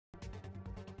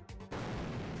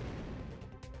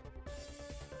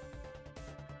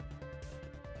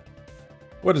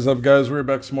What is up, guys? We're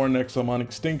back some more Nexomon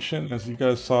Extinction. As you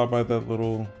guys saw by that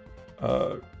little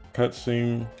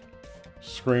cutscene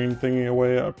screen thingy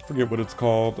away, I forget what it's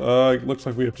called. It looks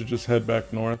like we have to just head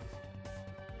back north.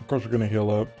 Of course, we're gonna heal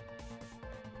up.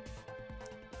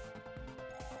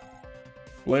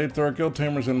 Blade, there are guild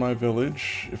tamers in my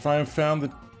village. If I am found,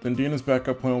 then Dina's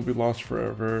backup plan will be lost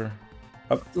forever.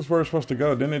 I thought this is where we're supposed to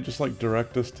go. Didn't it just like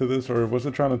direct us to this, or was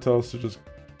it trying to tell us to just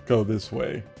go this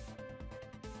way?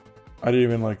 I didn't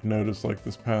even like notice like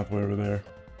this pathway over there.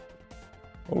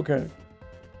 Okay.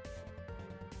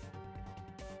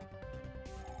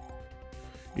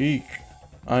 Eek.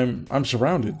 I'm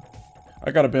surrounded. I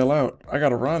gotta bail out. I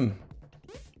gotta run.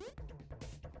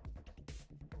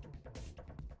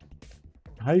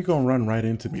 How you gonna run right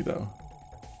into me though?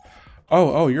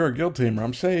 Oh, you're a guild tamer.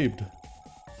 I'm saved.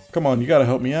 Come on, you gotta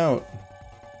help me out.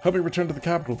 Help me return to the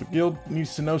capital. The guild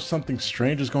needs to know something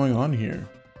strange is going on here.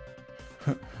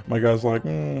 My guy's like,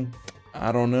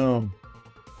 I don't know.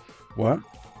 What?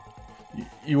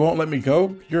 You won't let me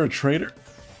go? You're a traitor?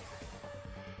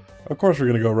 Of course we're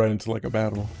gonna go right into like a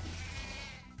battle.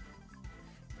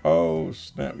 Oh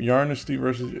snap, Yarnesty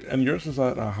versus, and yours is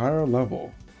at a higher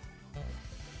level.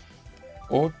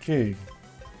 Okay.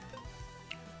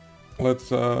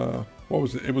 Let's, what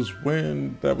was it? It was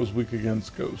Wind that was weak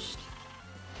against Ghost.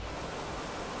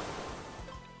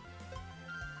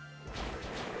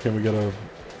 Can we get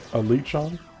a leech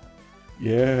on?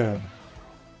 Yeah.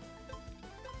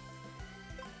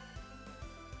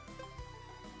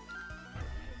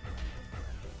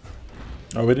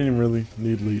 Oh, we didn't even really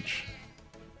need leech.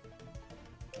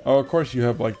 Oh, of course you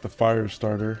have like the fire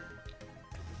starter.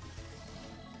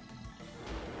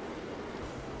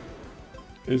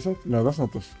 Is that? No, that's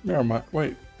not the. Never mind.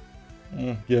 Wait.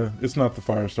 Yeah, it's not the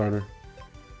fire starter.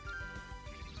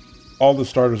 All the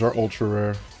starters are ultra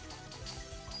rare.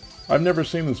 I've never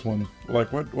seen this one.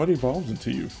 Like, what evolves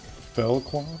into you?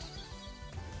 Fellclaw?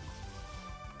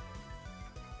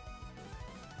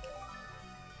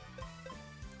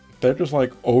 They're just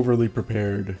like overly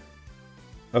prepared.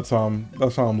 That's how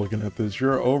I'm looking at this.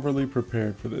 You're overly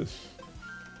prepared for this.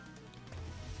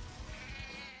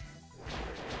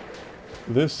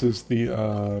 This is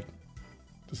the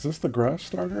is this the grass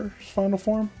starter's final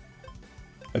form?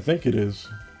 I think it is.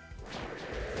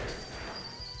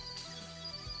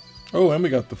 Oh, and we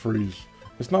got the freeze.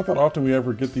 It's not that often we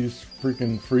ever get these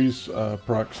freaking freeze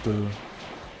procs to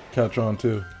catch on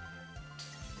too.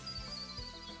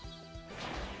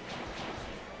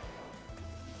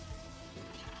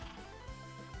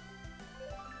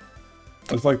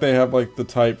 It's like they have like the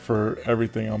type for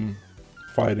everything I'm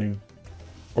fighting,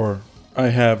 or I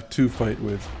have to fight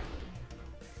with.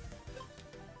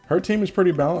 Her team is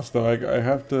pretty balanced though. I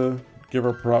have to give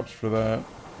her props for that.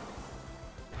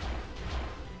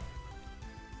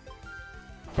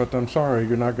 But I'm sorry,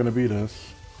 you're not going to beat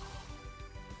us.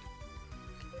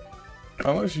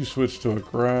 Unless you switch to a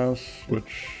grass,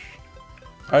 which...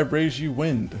 I raise you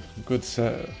Wind, good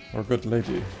sir, or good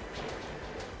lady.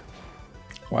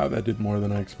 Wow, that did more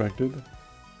than I expected.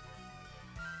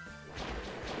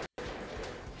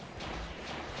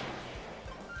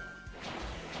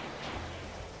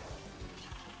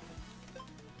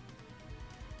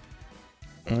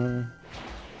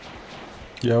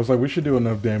 Yeah, I was like, we should do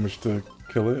enough damage to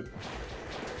kill it.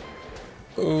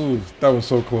 Oh, that was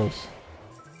so close.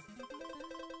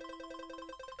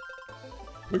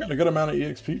 We got a good amount of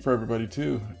EXP for everybody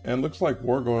too. And looks like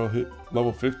Wargoyle hit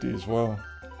level 50 as well.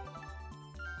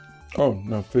 Oh,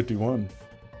 no, 51.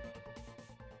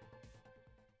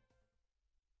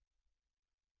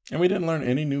 And we didn't learn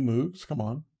any new moves? Come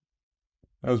on.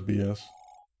 That was BS.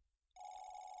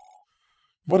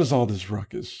 What is all this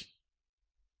ruckus?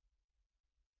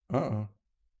 Uh-oh.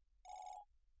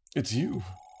 It's you.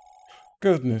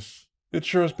 Goodness, it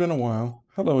sure has been a while.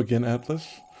 Hello again,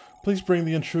 Atlas. Please bring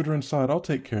the intruder inside. I'll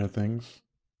take care of things.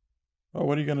 Oh,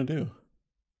 what are you gonna do?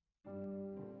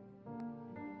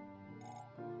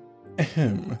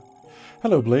 Ahem.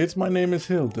 Hello, Blades. My name is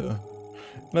Hilda.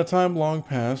 In a time long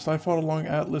past, I fought along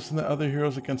Atlas and the other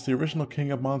heroes against the original king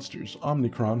of monsters,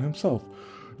 Omnicron himself,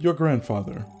 your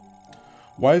grandfather.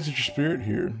 Why is your spirit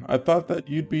here? I thought that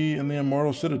you'd be in the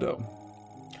Immortal Citadel.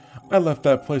 I left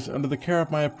that place under the care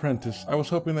of my apprentice. I was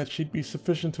hoping that she'd be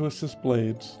sufficient to assist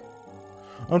Blades.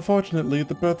 Unfortunately,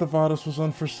 the birth of Bladez was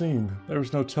unforeseen. There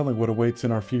is no telling what awaits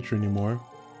in our future anymore.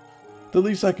 The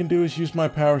least I can do is use my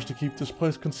powers to keep this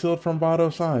place concealed from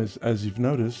Bladez's eyes, as you've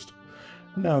noticed.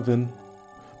 Now then,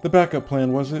 the backup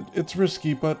plan was it? It's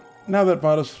risky, but now that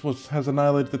Bladez has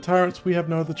annihilated the tyrants, we have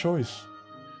no other choice.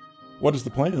 What is the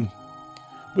plan?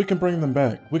 We can bring them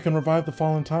back. We can revive the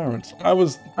fallen tyrants.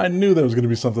 I knew there was going to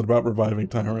be something about reviving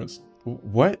tyrants.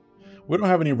 What? We don't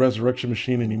have any resurrection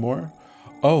machine anymore.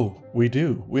 Oh, we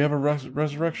do. We have a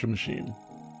resurrection machine.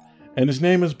 And his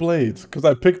name is Bladez, because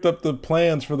I picked up the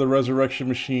plans for the resurrection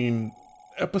machine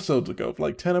episodes ago,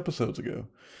 like 10 episodes ago.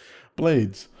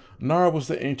 Bladez, Nara was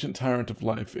the ancient tyrant of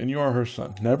life, and you are her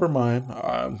son. Never mind.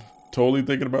 I'm totally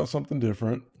thinking about something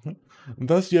different.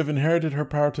 Thus, you have inherited her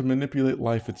power to manipulate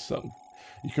life itself.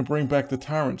 You can bring back the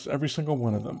tyrants, every single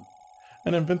one of them.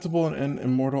 An invincible and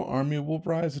immortal army will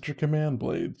rise at your command,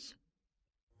 Bladez.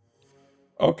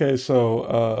 Okay,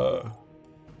 so,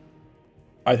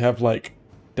 I have, like,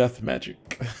 death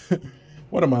magic.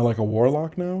 What am I, like a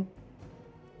warlock now?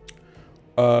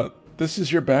 This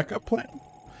is your backup plan?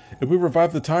 If we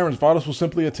revive the tyrants, Vados will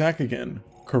simply attack again.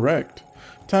 Correct.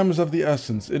 Time is of the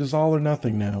essence. It is all or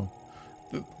nothing now.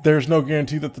 There's no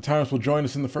guarantee that the tyrants will join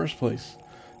us in the first place.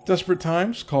 Desperate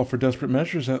times call for desperate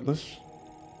measures, Atlas.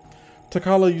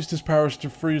 Takala used his powers to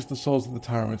freeze the souls of the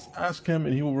tyrants. Ask him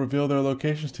and he will reveal their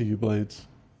locations to you, Bladez.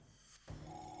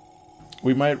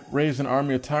 We might raise an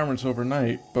army of tyrants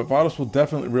overnight, but Vados will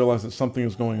definitely realize that something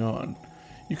is going on.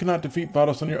 You cannot defeat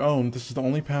Vados on your own. This is the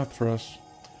only path for us.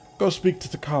 Go speak to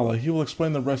Takala. He will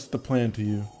explain the rest of the plan to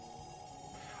you.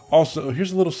 Also,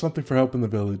 here's a little something for helping the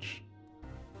village.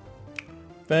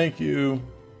 Thank you.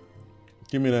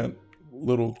 Give me that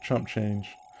little chump change.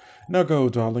 Now go,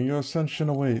 darling. Your ascension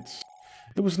awaits.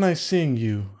 It was nice seeing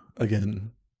you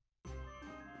again.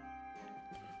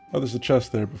 Oh, there's a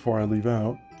chest there before I leave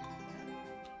out.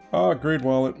 Ah, great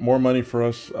wallet. More money for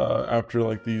us after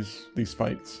like these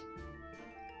fights.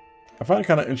 I find it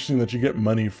kind of interesting that you get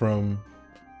money from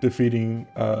defeating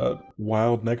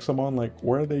wild Nexomon. Like,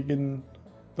 where are they getting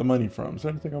the money from? Is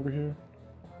there anything over here?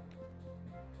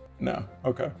 No.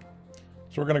 Okay.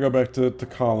 So we're gonna go back to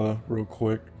Takala real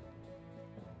quick.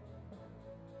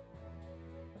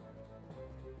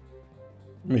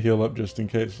 Let me heal up just in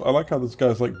case. I like how this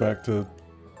guy's like back to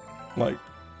like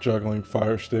juggling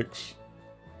fire sticks.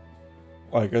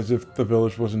 Like as if the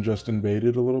village wasn't just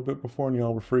invaded a little bit before and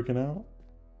y'all were freaking out.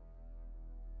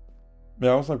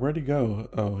 Yeah, I was like, where'd he go?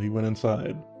 Oh, he went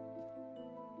inside.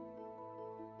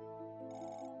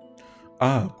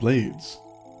 Ah, Bladez.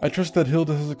 I trust that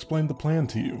Hilda has explained the plan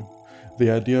to you. The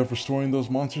idea of restoring those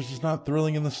monsters is not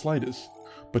thrilling in the slightest,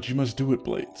 but you must do it,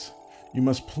 Bladez. You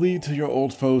must plead to your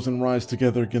old foes and rise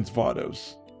together against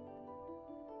Vados.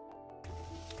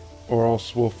 Or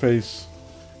else we'll face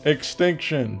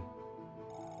Extinction.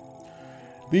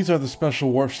 These are the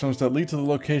special warp stones that lead to the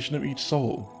location of each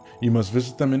soul. You must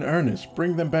visit them in earnest,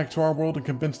 bring them back to our world and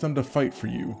convince them to fight for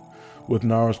you. With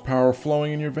Nara's power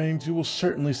flowing in your veins, you will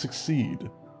certainly succeed.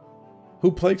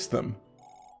 Who placed them?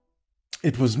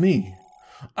 It was me.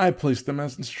 I placed them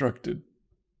as instructed.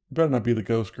 Better not be the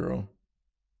ghost girl.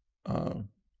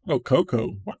 Oh,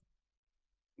 Coco. What?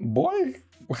 Boy?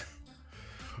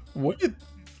 What?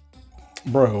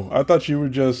 Bro, I thought you were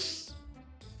just...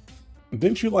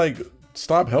 Didn't you, like,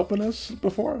 stop helping us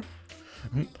before?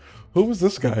 Who was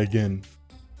this guy again?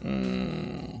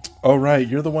 Oh, right,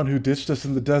 you're the one who ditched us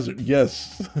in the desert.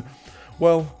 Yes.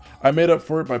 Well, I made up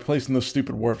for it by placing those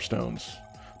stupid warp stones.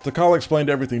 Takala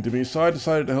explained everything to me, so I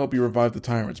decided to help you revive the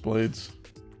tyrants, Bladez.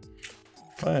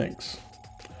 Thanks.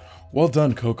 Well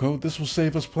done, Coco. This will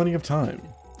save us plenty of time.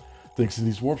 Thanks to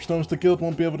these warp stones, the guild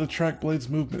won't be able to track Bladez's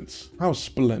movements. How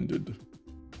splendid.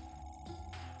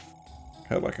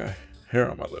 Had like a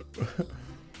hair on my lip.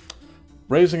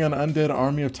 Raising an undead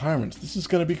army of tyrants. This is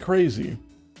gonna be crazy.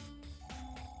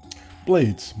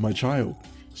 Bladez, my child,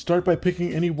 start by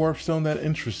picking any warp stone that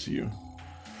interests you.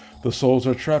 The souls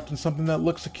are trapped in something that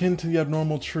looks akin to the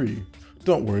abnormal tree.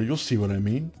 Don't worry, you'll see what I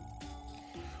mean.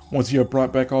 Once you have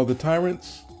brought back all the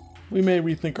tyrants, we may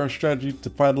rethink our strategy to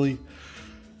finally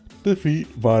defeat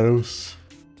Vados.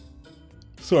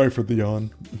 Sorry for the yawn.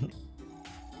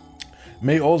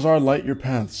 May Olzar light your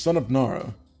path, son of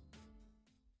Nara.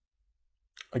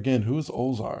 Again, who is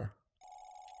Olzar?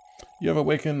 You have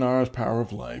awakened Nara's power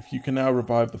of life. You can now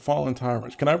revive the fallen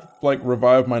tyrants. Can I, like,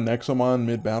 revive my Nexomon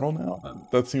mid-battle now?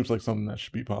 That seems like something that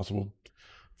should be possible.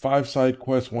 5 side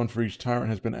quests, 1 for each tyrant,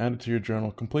 has been added to your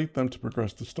journal. Complete them to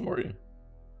progress the story.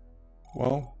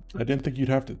 Well, I didn't think you'd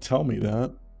have to tell me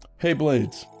that. Hey,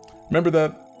 Bladez. Remember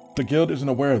that the guild isn't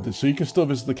aware of this, so you can still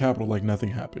visit the capital like nothing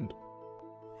happened.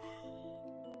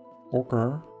 Okay.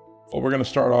 Well, we're going to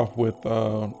start off with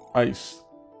Ice.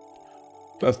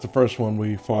 That's the first one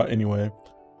we fought anyway.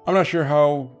 I'm not sure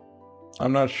how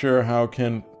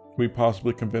can we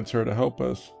possibly convince her to help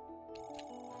us.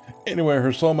 Anyway,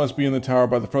 her soul must be in the tower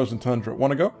by the frozen tundra.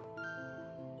 Wanna go?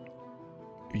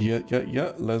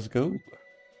 Yeah, let's go.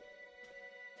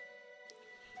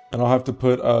 And I'll have to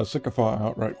put Sycophant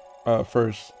out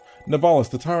first. Nivalis,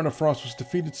 the Tyrant of Frost, was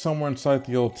defeated somewhere inside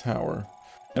the old tower.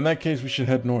 In that case, we should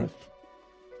head north.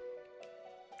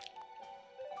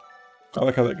 I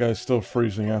like how that guy's still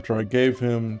freezing after I gave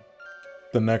him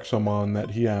the Nexomon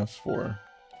that he asked for.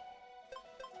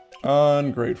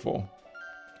 Ungrateful.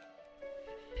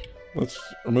 Let's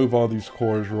remove all these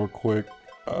cores real quick.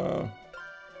 Oops.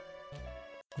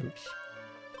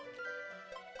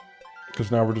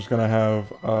 Because now we're just going to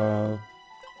have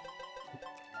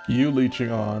you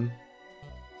leeching on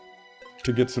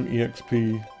to get some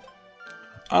EXP.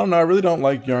 I don't know, I really don't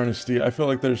like Yarnesty. I feel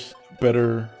like there's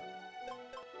better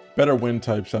wind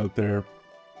types out there.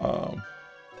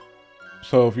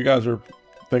 So if you guys are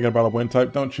thinking about a wind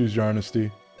type, don't choose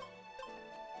Yarnesty.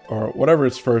 Or whatever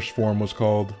its first form was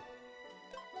called.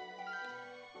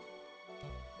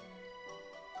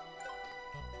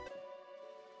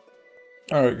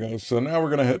 Alright guys, so now we're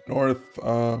gonna head north.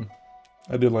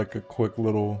 I did like a quick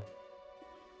little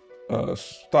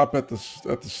stop at the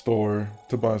store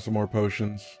to buy some more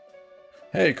potions.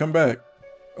 Hey, come back.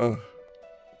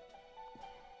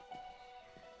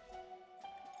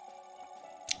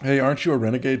 Hey, aren't you a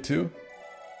renegade too?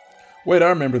 Wait, I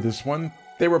remember this one.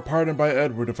 They were pardoned by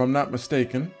Edward, if I'm not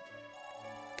mistaken.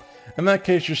 In that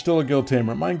case, you're still a guild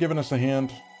tamer. Mind giving us a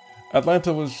hand?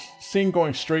 Atlanta was seen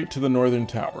going straight to the northern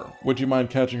tower. Would you mind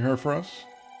catching her for us?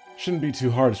 Shouldn't be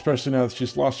too hard, especially now that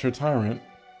she's lost her tyrant.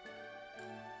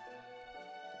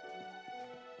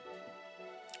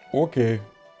 Okay.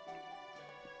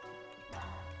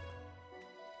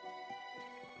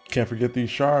 Can't forget these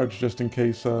shards just in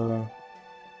case I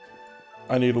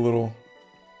need a little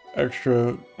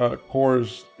extra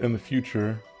cores in the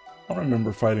future. I don't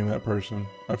remember fighting that person.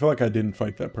 I feel like I didn't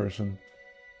fight that person.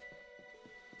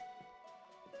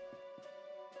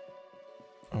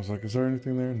 I was like, is there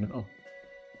anything there? No.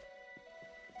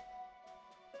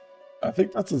 I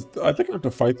think I have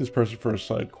to fight this person for a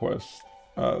side quest.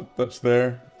 That's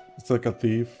there. It's like a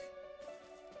thief.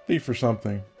 Thief or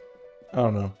something. I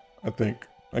don't know. I think.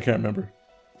 I can't remember.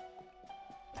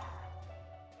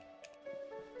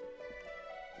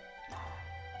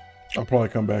 I'll probably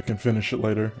come back and finish it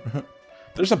later.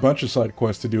 There's a bunch of side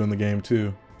quests to do in the game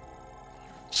too.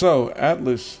 So,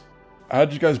 Atlas,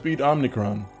 how'd you guys beat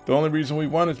Omnicron? The only reason we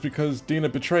won is because Dina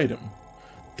betrayed him.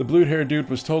 The blue-haired dude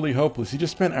was totally hopeless. He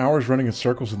just spent hours running in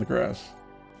circles in the grass.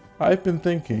 I've been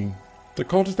thinking, the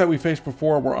cultists that we faced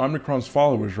before were Omnicron's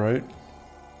followers, right?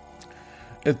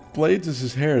 If Bladez is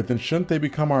his heir, then shouldn't they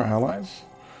become our allies?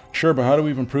 Sure, but how do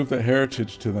we even prove that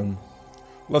heritage to them?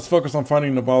 Let's focus on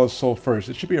finding Navala's soul first.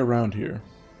 It should be around here.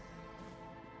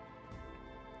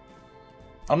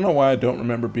 I don't know why I don't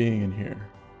remember being in here.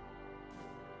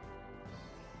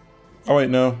 Oh wait,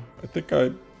 no. I think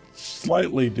I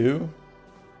slightly do.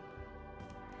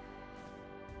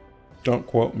 Don't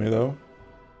quote me though.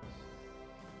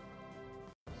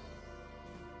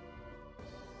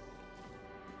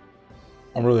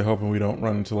 I'm really hoping we don't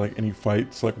run into like any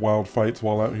fights, like wild fights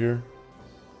while out here.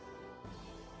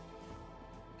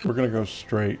 We're gonna go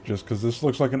straight just because this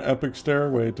looks like an epic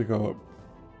stairway to go up.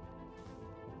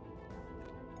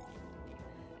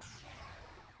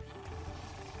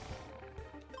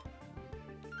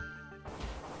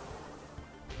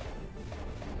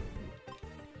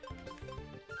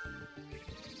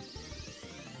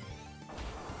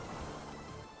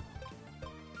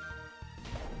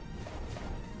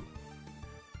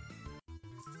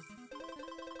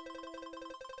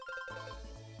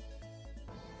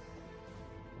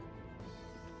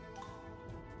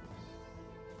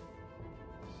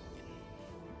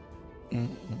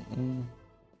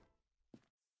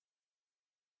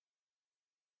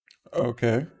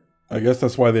 Okay. I guess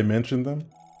that's why they mentioned them.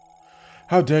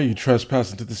 How dare you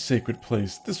trespass into this sacred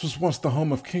place? This was once the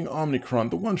home of King Omnicron,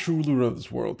 the one true ruler of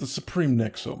this world, the supreme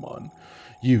Nexomon.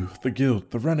 You, the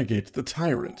guild, the renegades, the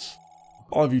tyrants.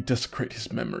 All of you desecrate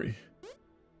his memory.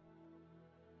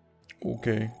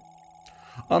 Okay.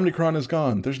 Omnicron is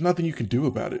gone. There's nothing you can do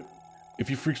about it. If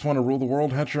you freaks want to rule the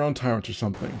world, hatch your own tyrants or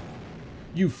something.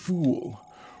 You fool.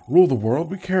 Rule the world?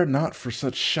 We care not for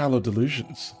such shallow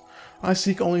delusions. I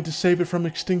seek only to save it from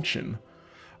extinction.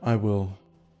 I will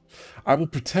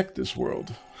protect this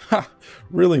world. Ha!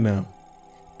 Really now?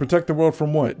 Protect the world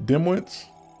from what? Dimwits?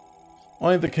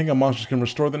 Only the King of Monsters can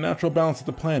restore the natural balance of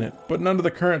the planet, but none of the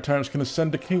current tyrants can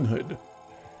ascend to kinghood.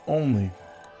 Only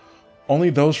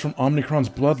those from Omnicron's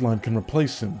bloodline can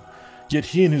replace him. Yet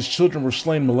he and his children were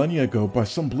slain millennia ago by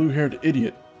some blue-haired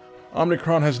idiot.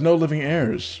 Omnicron has no living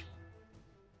heirs.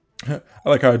 I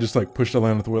like how I just like pushed the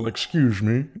land with the wheel. Excuse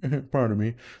me. Pardon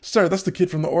me. Sir, that's the kid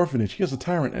from the orphanage. He has a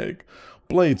tyrant egg.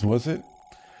 Bladez, was it?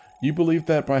 You believe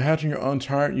that by hatching your own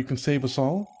tyrant you can save us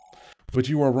all? But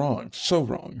you are wrong. So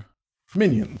wrong.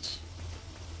 Minions.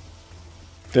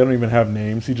 They don't even have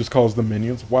names. He just calls them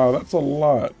minions. Wow, that's a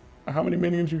lot. How many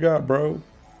minions you got, bro?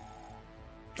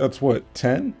 That's what,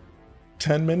 10?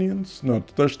 10 minions? No,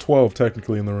 there's 12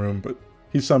 technically in the room, but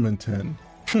he summoned 10.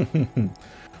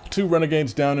 2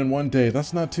 renegades down in one day.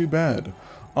 That's not too bad.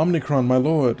 Omnicron, my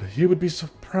lord, he would be so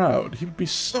proud. He would be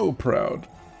so proud.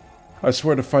 I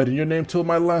swear to fight in your name till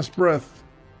my last breath.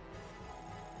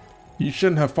 You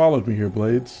shouldn't have followed me here,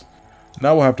 Bladez.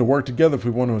 Now we'll have to work together if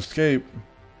we want to escape.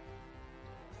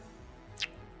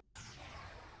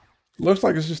 Looks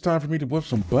like it's just time for me to whip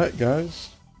some butt, guys.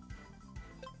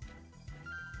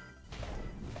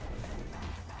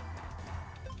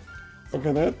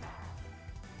 Okay, that...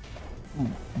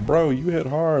 Bro, you hit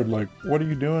hard. Like, what are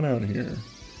you doing out here?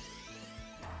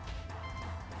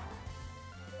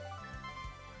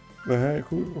 The heck?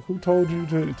 Who told you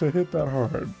to hit that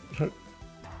hard?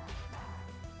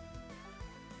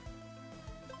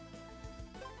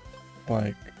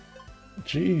 Like,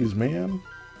 jeez, man.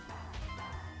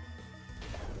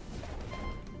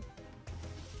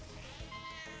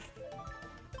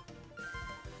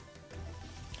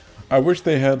 I wish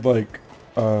they had, like,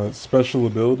 special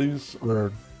abilities,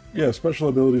 or, yeah, special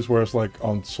abilities where it's like,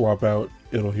 on swap out,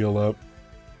 it'll heal up.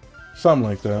 Something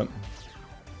like that.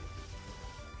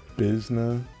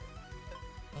 Bizna.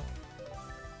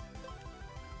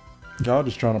 Y'all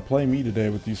just trying to play me today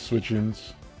with these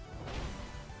switch-ins.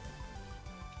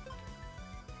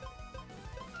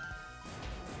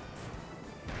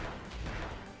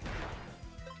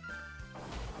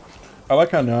 I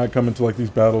like how now I come into like these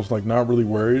battles like not really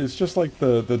worried. It's just like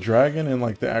the dragon and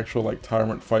like the actual like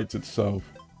tyrant fights itself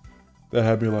that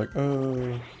had me like,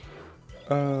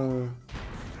 are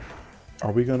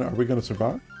we gonna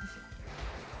survive?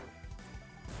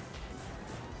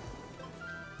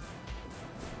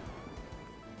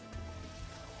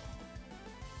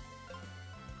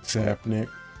 Sapnik,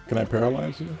 can I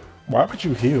paralyze you? Why would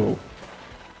you heal?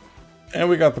 And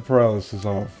we got the paralysis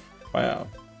off. Wow.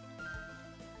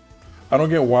 I don't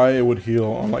get why it would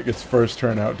heal on like its first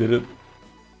turn out, did it?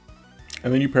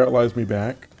 And then you paralyzed me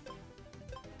back.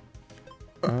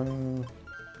 I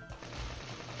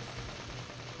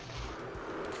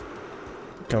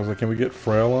was like, can we get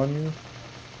frail on you?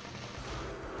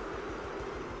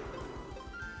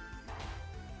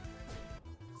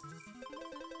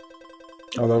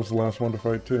 Oh, that was the last one to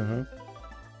fight too, huh?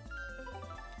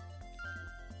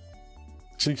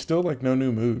 See, still like no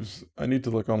new moves. I need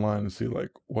to look online and see like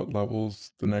what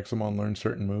levels the Nexomon learn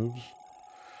certain moves.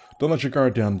 Don't let your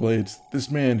guard down, Bladez.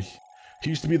 This man, he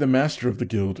used to be the master of the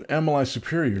guild, Amalai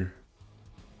Superior.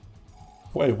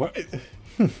 Wait, what?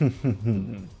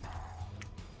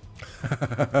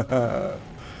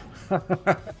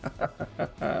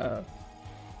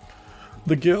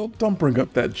 The guild? Don't bring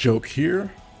up that joke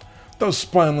here. Those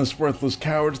spineless, worthless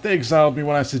cowards, they exiled me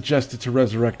when I suggested to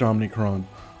resurrect Omnicron.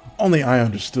 Only I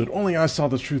understood, only I saw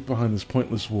the truth behind this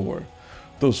pointless war.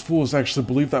 Those fools actually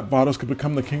believed that Bladez could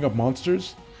become the king of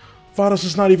monsters? Bladez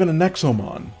is not even a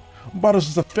Nexomon. Bladez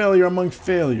is a failure among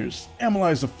failures.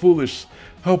 Amalai is a foolish,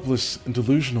 helpless, and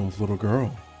delusional little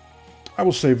girl. I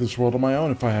will save this world on my own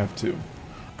if I have to.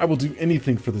 I will do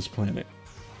anything for this planet.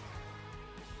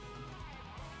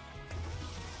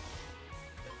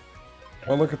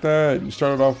 Well, look at that. You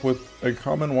started off with a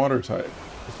common water type.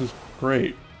 This is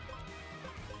great.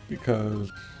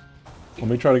 Because, let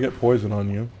me try to get poison on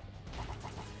you.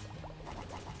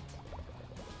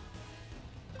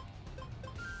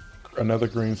 Another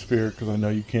green sphere, because I know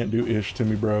you can't do ish to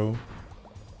me, bro.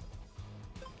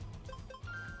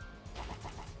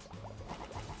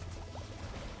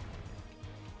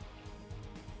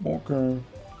 Okay.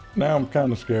 Now I'm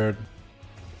kind of scared.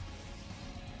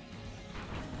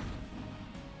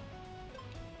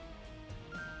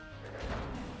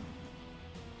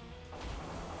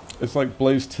 It's like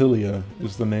Blazetilia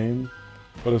is the name,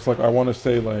 but it's like, I want to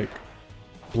say like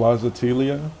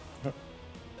Blazetilia.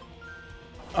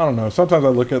 I don't know. Sometimes I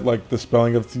look at like the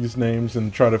spelling of these names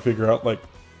and try to figure out like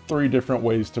 3 different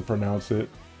ways to pronounce it.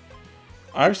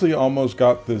 I actually almost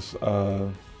got this, got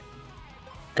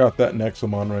that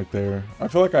Nexomon right there. I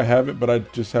feel like I have it, but I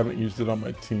just haven't used it on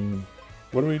my team.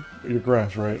 What do we, your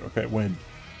grass, right? Okay, wind.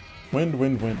 Wind,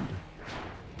 wind, wind.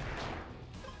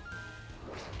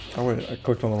 Oh wait, I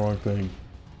clicked on the wrong thing.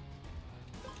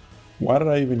 Why did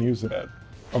I even use that?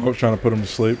 I was trying to put him to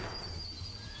sleep.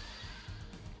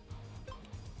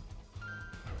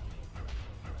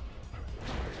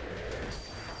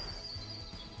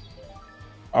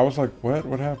 I was like, what?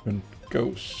 What happened?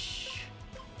 Ghosts.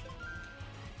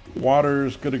 water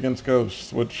is good against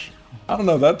ghosts, which, I don't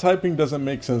know, that typing doesn't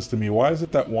make sense to me. Why is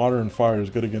it that water and fire is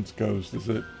good against ghosts? Is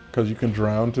it because you can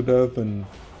drown to death and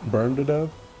burn to death?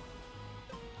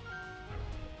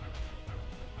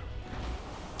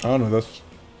 I don't know, that's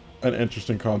an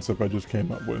interesting concept I just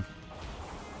came up with.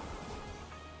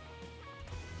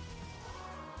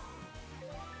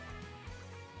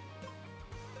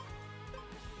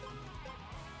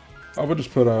 I would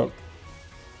just put out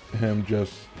him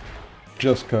just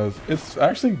cause. It's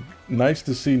actually nice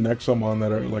to see Nexomon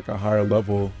that are like a higher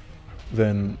level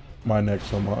than my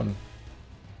Nexomon.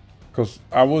 Cause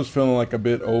I was feeling like a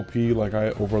bit OP, like I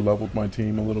over leveled my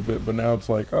team a little bit, but now it's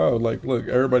like, oh, like look,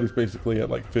 everybody's basically at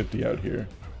like 50 out here.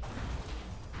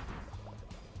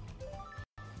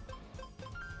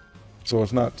 So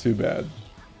it's not too bad.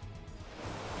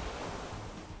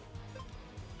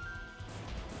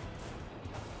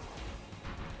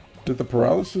 Did the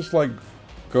paralysis like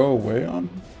go away on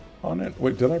it?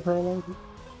 Wait, did I paralyze it?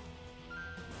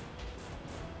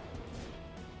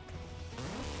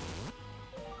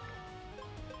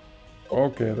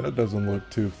 Okay, that doesn't look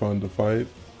too fun to fight.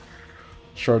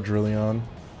 Shardrillion.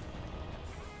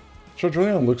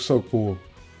 Shardrillion looks so cool.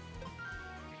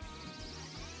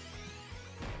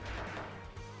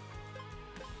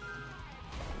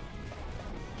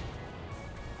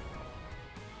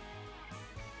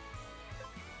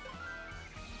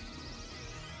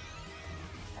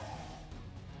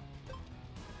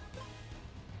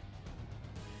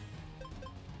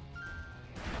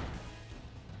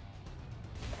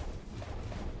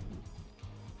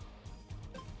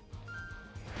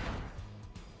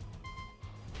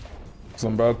 So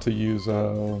I'm about to use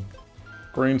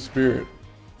Green Spirit.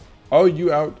 Oh,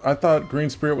 you out? I thought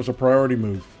Green Spirit was a priority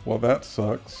move. Well, that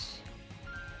sucks.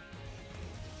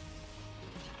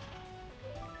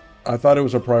 I thought it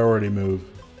was a priority move.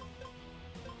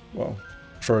 Well,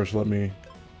 first let me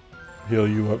heal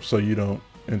you up so you don't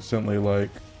instantly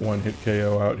like one-hit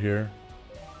KO out here.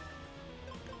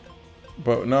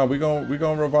 But no, we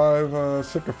gonna revive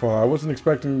Sycophant. I wasn't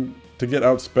expecting to get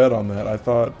outsped on that. I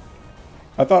thought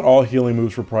all healing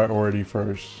moves were priority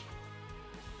first.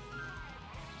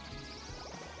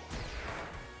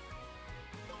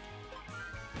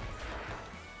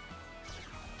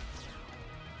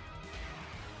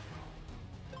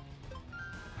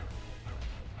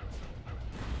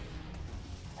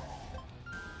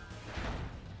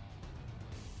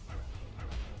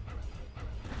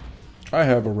 I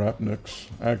have a Rapnix,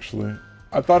 actually.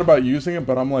 I thought about using it,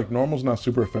 but I'm like, normal's not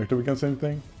super effective against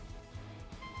anything.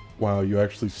 Wow, you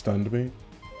actually stunned me?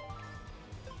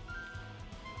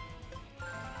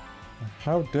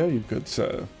 How dare you, good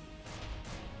sir?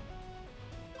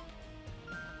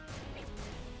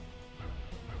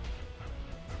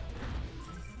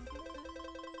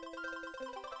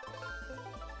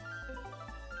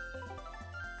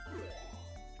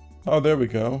 Oh, there we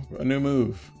go. A new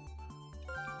move.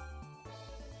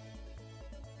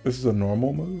 This is a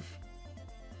normal move?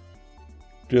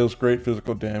 Deals great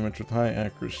physical damage with high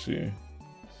accuracy.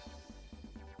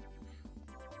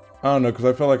 I don't know, because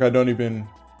I feel like I don't even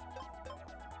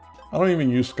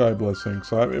use Sky Blessing,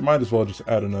 so it might as well just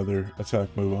add another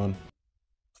attack move on.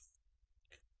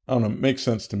 I don't know, makes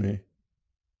sense to me.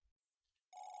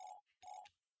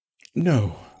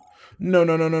 No. No,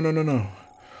 no, no, no, no, no, no.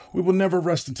 We will never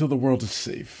rest until the world is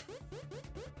safe.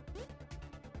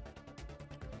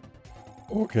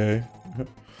 Okay.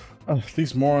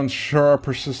 These morons sure are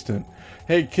persistent.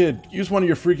 Hey kid, use one of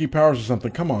your freaky powers or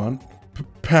something, come on.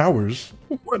 Powers?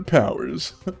 What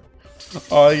powers?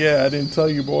 Oh yeah, I didn't tell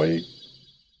you, boy.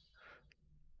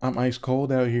 I'm ice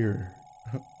cold out here.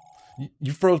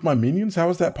 You froze my minions? How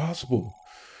is that possible?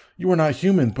 You are not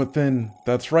human, but then,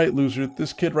 that's right, loser,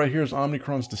 this kid right here is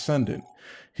Omnicron's descendant.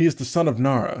 He is the son of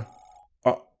Nara.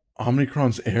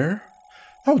 Omnicron's heir?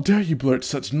 How dare you blurt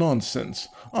such nonsense?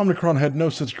 Omnicron had no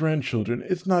such grandchildren.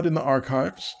 It's not in the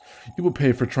archives. You will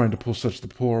pay for trying to pull such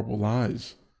deplorable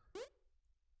lies.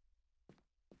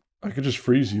 I could just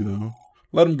freeze you, though.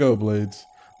 Let him go, Bladez.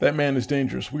 That man is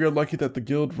dangerous. We are lucky that the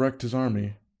guild wrecked his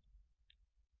army.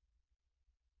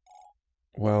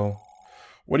 Well,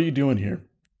 what are you doing here?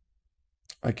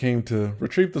 I came to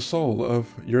retrieve the soul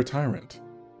of your tyrant.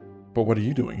 But what are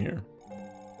you doing here?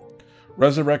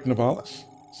 Resurrect Nivalis?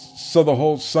 So the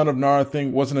whole son of Nara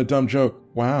thing wasn't a dumb joke.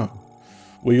 Wow.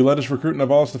 Will you let us recruit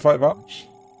Nivalis to fight Valis?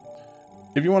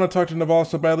 If you want to talk to Nivalis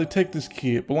so badly, take this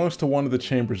key. It belongs to one of the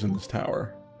chambers in this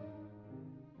tower.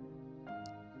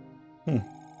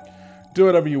 Do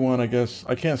whatever you want, I guess.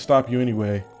 I can't stop you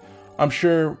anyway. I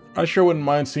sure wouldn't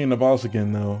mind seeing Nivalis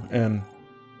again, though. And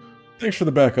thanks for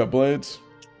the backup, Bladez.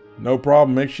 No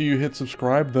problem. Make sure you hit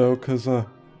subscribe, though, because,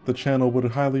 the channel would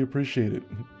highly appreciate it.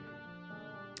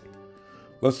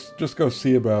 Let's just go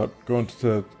see about going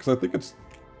to, because I think it's,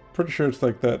 pretty sure it's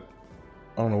like that.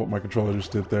 I don't know what my controller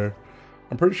just did there.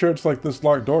 I'm pretty sure it's like this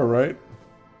locked door, right?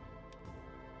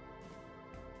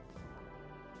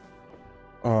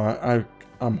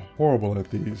 I'm horrible at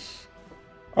these.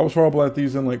 I was horrible at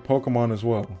these in like Pokemon as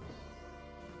well.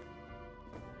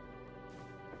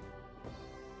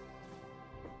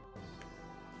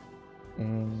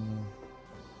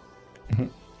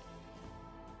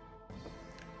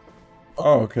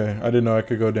 Oh, okay. I didn't know I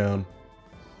could go down.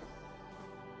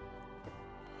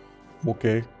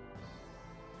 Okay.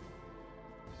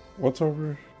 What's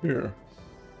over here?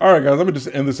 Alright guys, let me just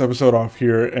end this episode off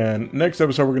here, and next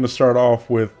episode we're going to start off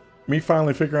with me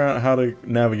finally figuring out how to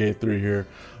navigate through here.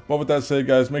 But with that said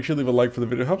guys, make sure you leave a like for the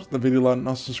video. It helps the video a lot, and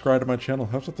also subscribe to my channel.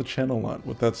 It helps out the channel a lot.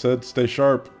 With that said, stay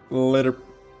sharp. Later.